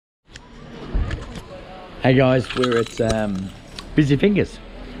Hey guys, we're at Busy Fingers.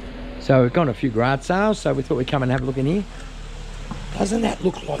 So we've gone a few garage sales, so we thought we'd come and have a look in here. Doesn't that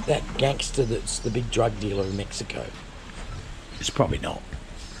look like that gangster that's the big drug dealer in Mexico? It's probably not.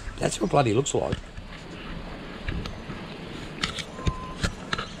 That's what bloody looks like.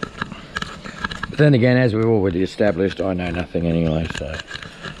 But then again, as we've already established, I know nothing anyway, so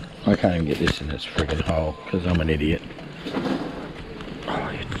I can't even get this in its friggin' hole because I'm an idiot. Oh,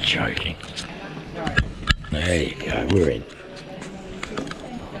 you're joking. There you go, we're in.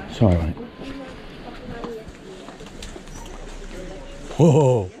 Sorry, mate.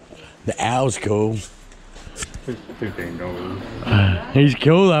 Whoa, the owl's cool. It's $15. He's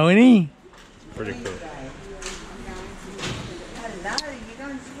cool though, isn't he? Pretty cool. Hello, you're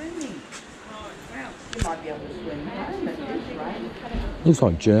going swimming. Oh, well, you might be able to swim home at this rate. Looks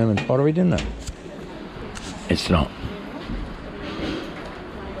like German pottery, doesn't it? It's not.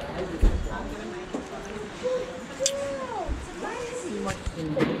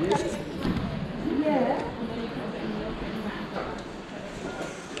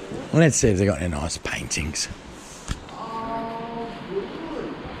 Let's see if they've got any nice paintings.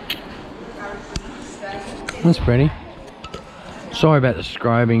 That's pretty. Sorry about the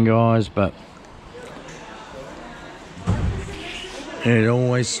scribing, guys, but it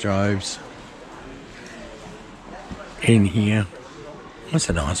always strobes in here. That's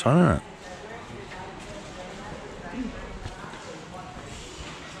a nice one, isn't it?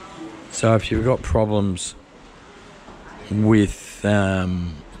 So if you've got problems with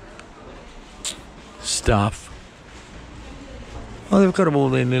stuff, well, they've got them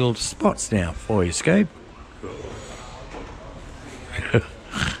all in little spots now for you, Scoob.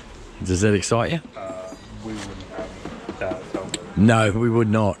 Does that excite you? We wouldn't have that. So No, we would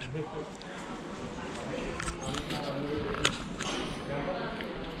not.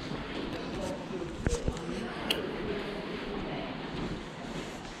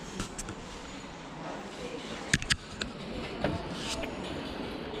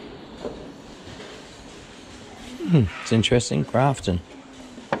 It's interesting, crafting.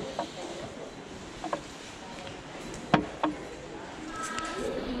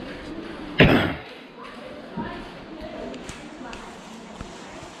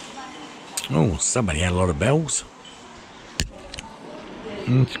 Oh, somebody had a lot of bells.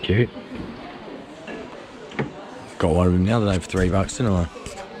 That's cute. Got one of them the other day for $3, didn't I?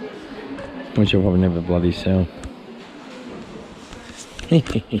 Which I'll probably never bloody sell.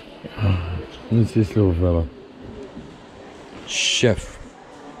 what's this little fella? Chef.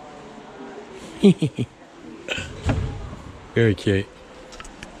 Very cute.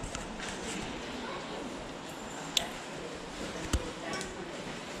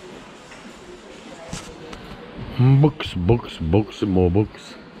 Books, books, books, and more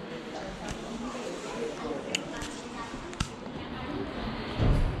books.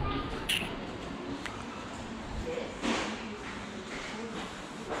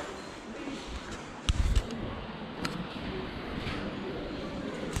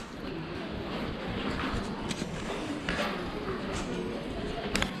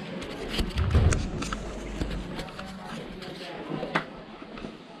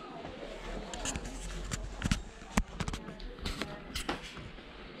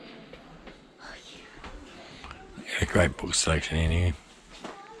 A great book selection in here.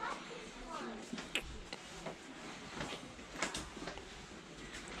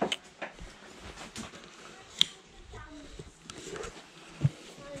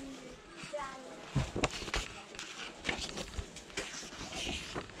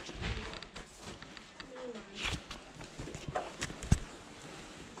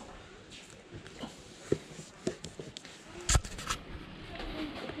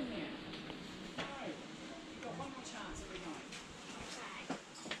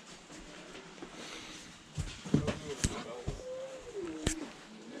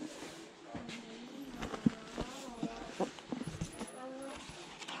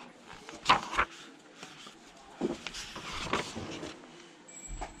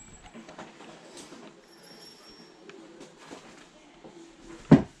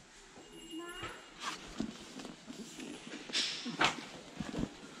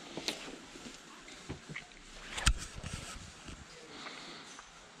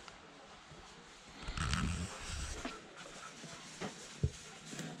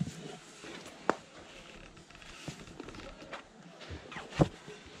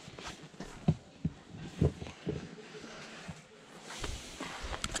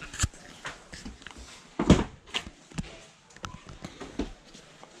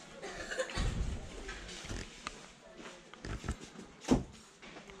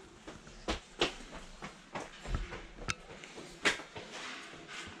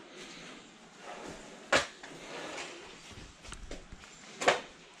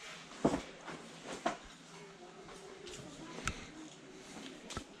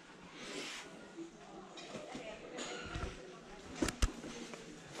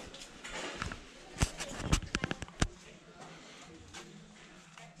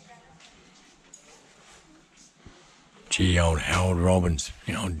 Gee, old Harold Robbins.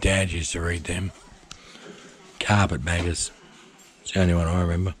 You know, Dad used to read them. Carpetbaggers. It's the only one I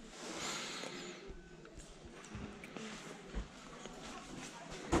remember.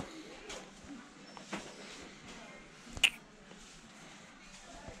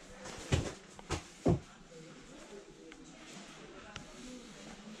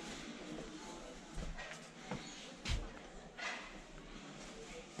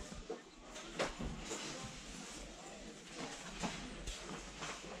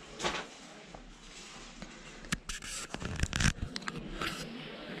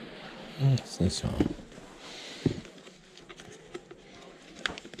 What's this one?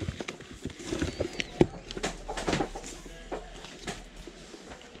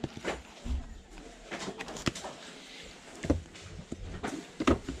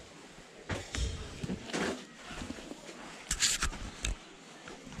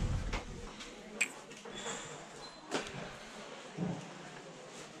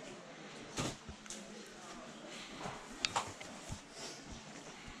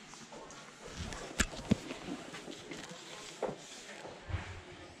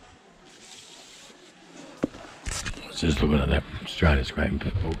 Just looking at that Australia's Great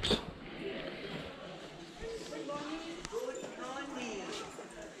Pet Books.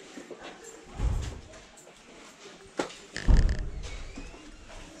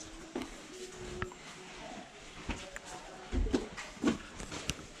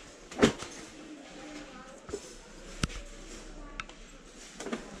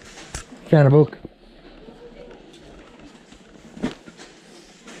 Found a book.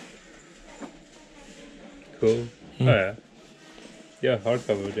 Cool. Oh yeah. Yeah,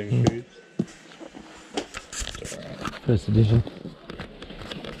 hardcover includes. First edition.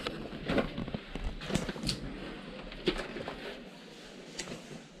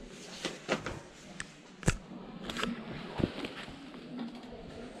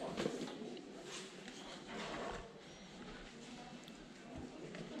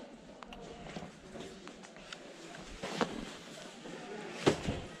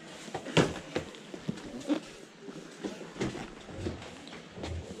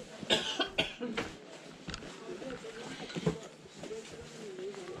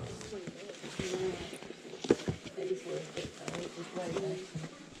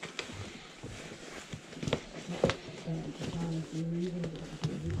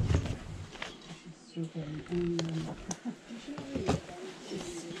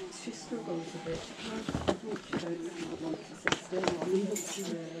 She struggles a bit. She don't want to sit still on the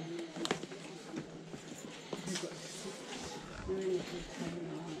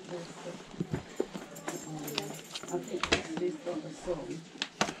I think she's got a son.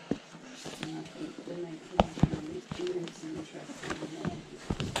 And I think they make some interesting.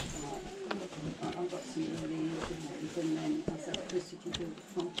 I've got some really easy ones, and then I said, Chris, if you do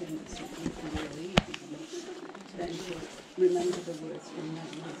something that's really easy for me, then she'll remember the words from that.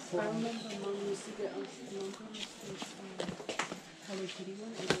 So I remember Mum used to get us to Hello Kitty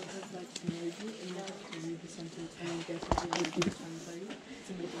one, and it was like emoji, and now to read something and get it and translate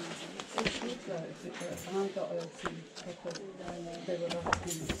to make it sense. It's good though, if it works. And I got her some proper, they were like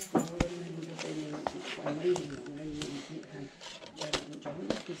in school, and then we were in reading, and then we had Janet and John,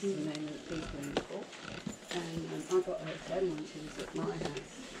 which is the name of the people in the book. And I got her 10 when she was at my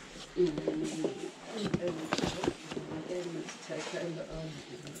house. You know, and I gave them to take home, but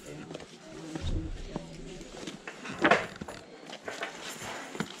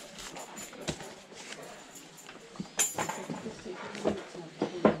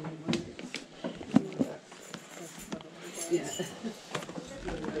yeah.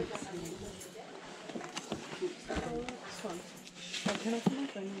 Can I come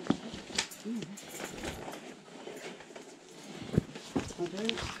up and I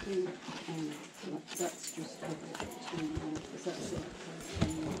don't think that's just for because that's it.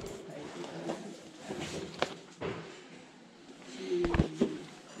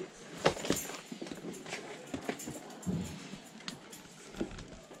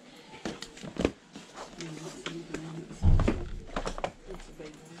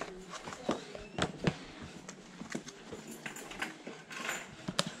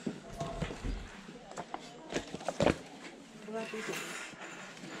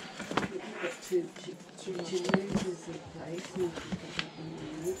 She loses the place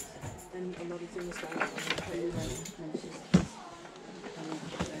and a lot of things go on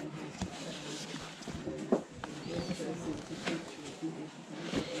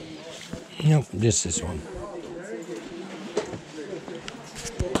Nope, just this one.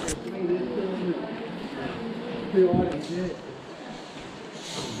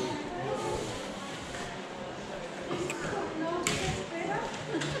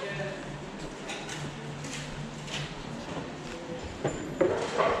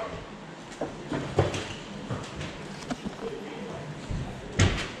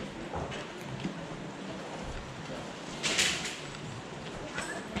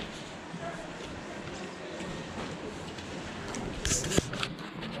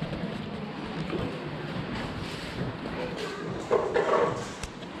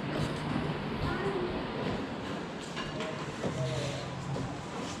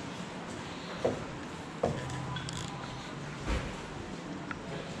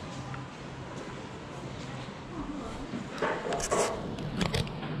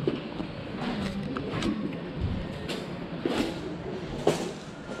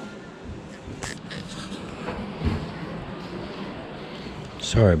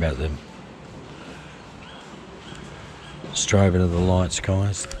 Sorry about them. Strobe into the lights,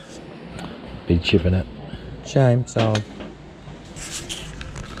 guys. Big chip in it. Shame, sold.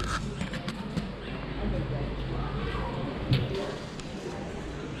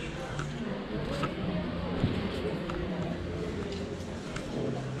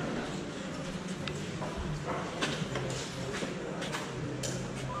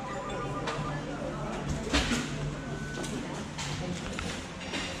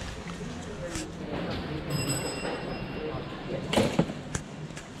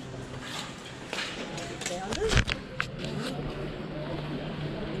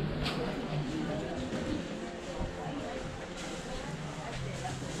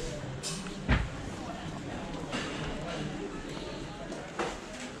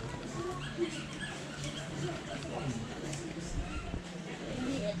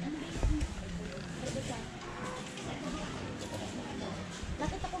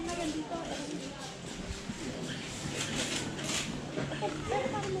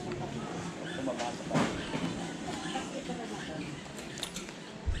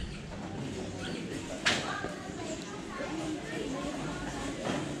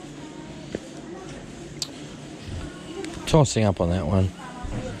 Tossing up on that one.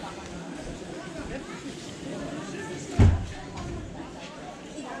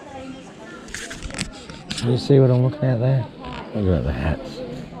 You see what I'm looking at there? Look at the hats.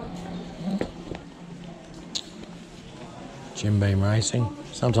 Jim Beam Racing.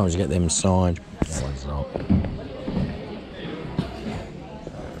 Sometimes you get them signed. That one's not.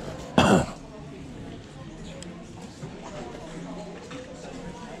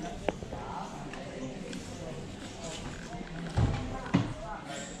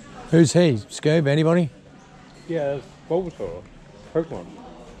 Who's he? Scoob? Anybody? Yeah, that's Bulbasaur. Pokemon.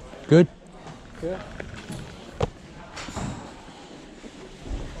 Good? Yeah.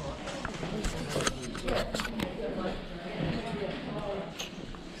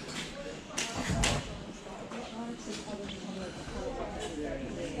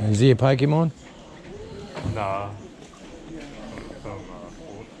 Is he a Pokemon? Nah. From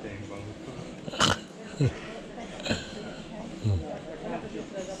 14 Bulbasaur.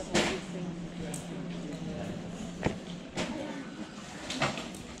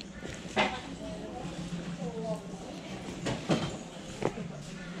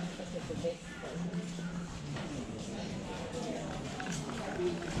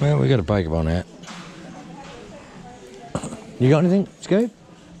 Well, we got a Pokemon out. You got anything, Scoob?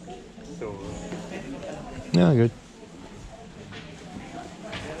 No, good.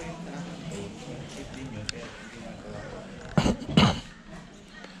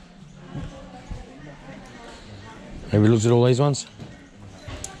 Have you looked at all these ones?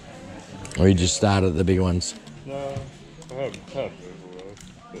 Or you just started at the big ones? No, I haven't had it.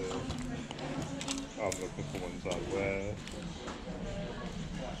 I'm looking for ones I wear.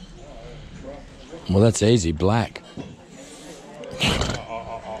 Well, that's easy. Black.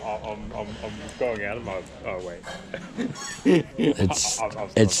 I'm going out of my. Oh wait.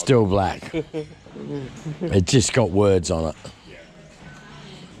 It's still black. It just got words on it. Yeah.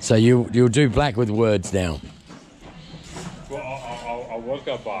 So you'll do black with words now. Well, I was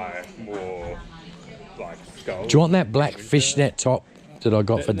gonna buy more like skulls. Do you want that black fishnet top that I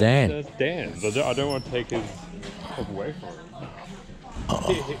got for Dan? That's Dan's. I don't want to take his top away from him.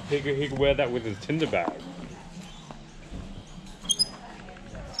 He could wear that with his Tinder bag.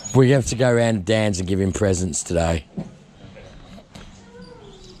 We have to go around to Dan's and give him presents today.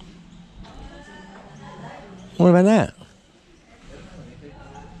 What about that?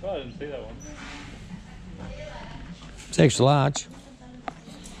 Oh, I didn't see that one. It's extra large.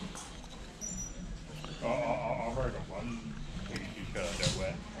 I've already got one t-shirt I don't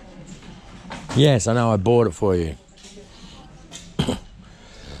wear. Yes, I know. I bought it for you.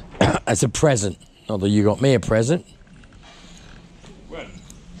 As a present. Not that you got me a present. When?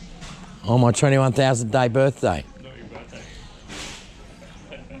 On my 21,000th day birthday. Not your birthday.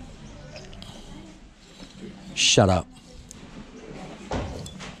 Shut up.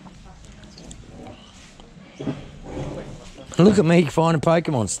 Look at me finding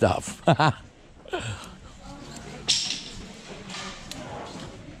Pokemon stuff.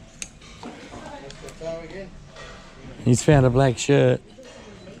 He's found a black shirt.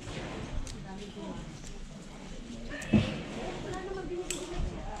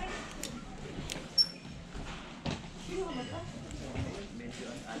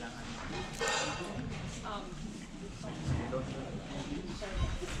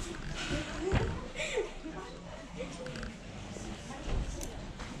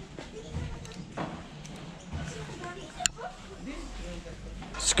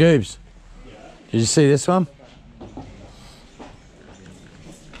 Scoobs, did you see this one?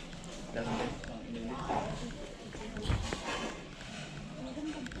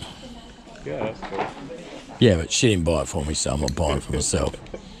 Yeah, that's cool. Yeah, but she didn't buy it for me, so I'm not buying it for myself.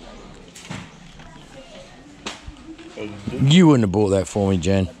 You wouldn't have bought that for me,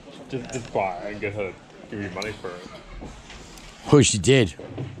 Jen. Just buy it and get her give you money for it. Well, she did.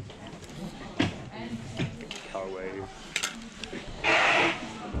 Colorway.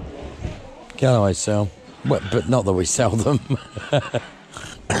 Callaway sell. Well, but not that we sell them.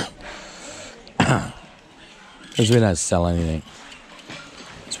 Because we don't sell anything.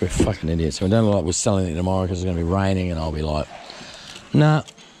 We're fucking idiots. We don't look like we're selling it tomorrow because it's going to be raining, and I'll be like, nah,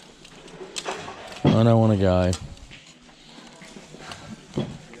 I don't want to go.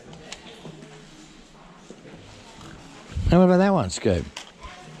 How about that one, Scoop?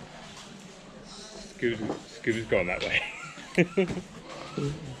 Scooby's gone that way.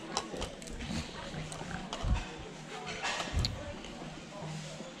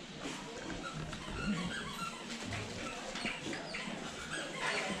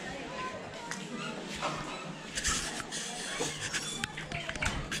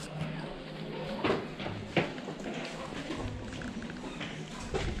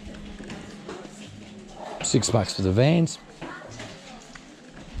 $6 for the Vans.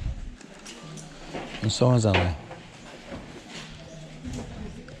 What size are they?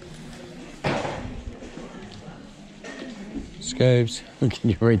 Scoops, can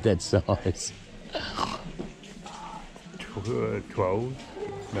you read that size? 12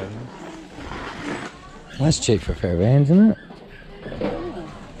 men. That's cheap for a pair of Vans, isn't it?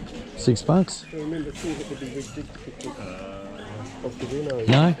 $6? I remember seeing it to be ridiculous.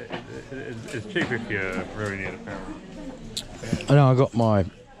 No? It's cheap if you're really near the family. I know, I got my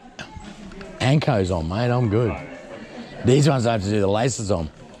Ankos on, mate. I'm good. These ones I have to do the laces on.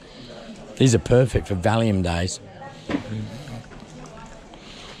 These are perfect for Valium days.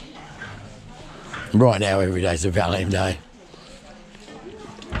 Right now, every day's a Valium day.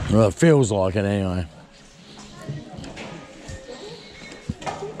 Well, it feels like it anyway.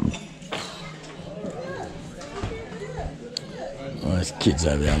 Well, there's kids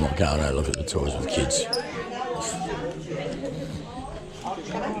over there. I'm not going to look at the toys with kids.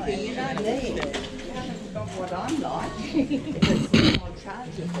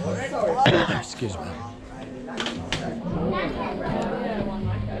 Excuse me.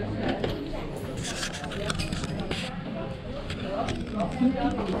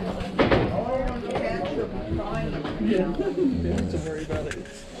 Yeah, don't worry about it.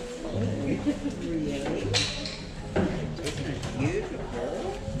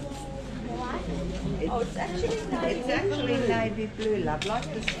 It's actually navy blue, love,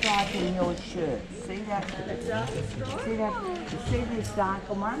 like the stripe in your shirt. See that? See that? You see this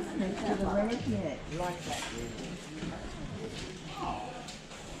darker one next to the red? Yeah, like that.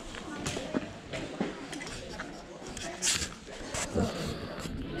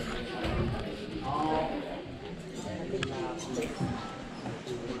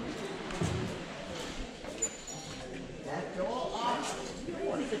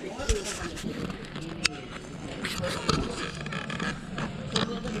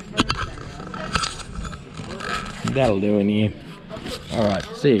 That'll do in here. All right,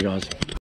 see you guys.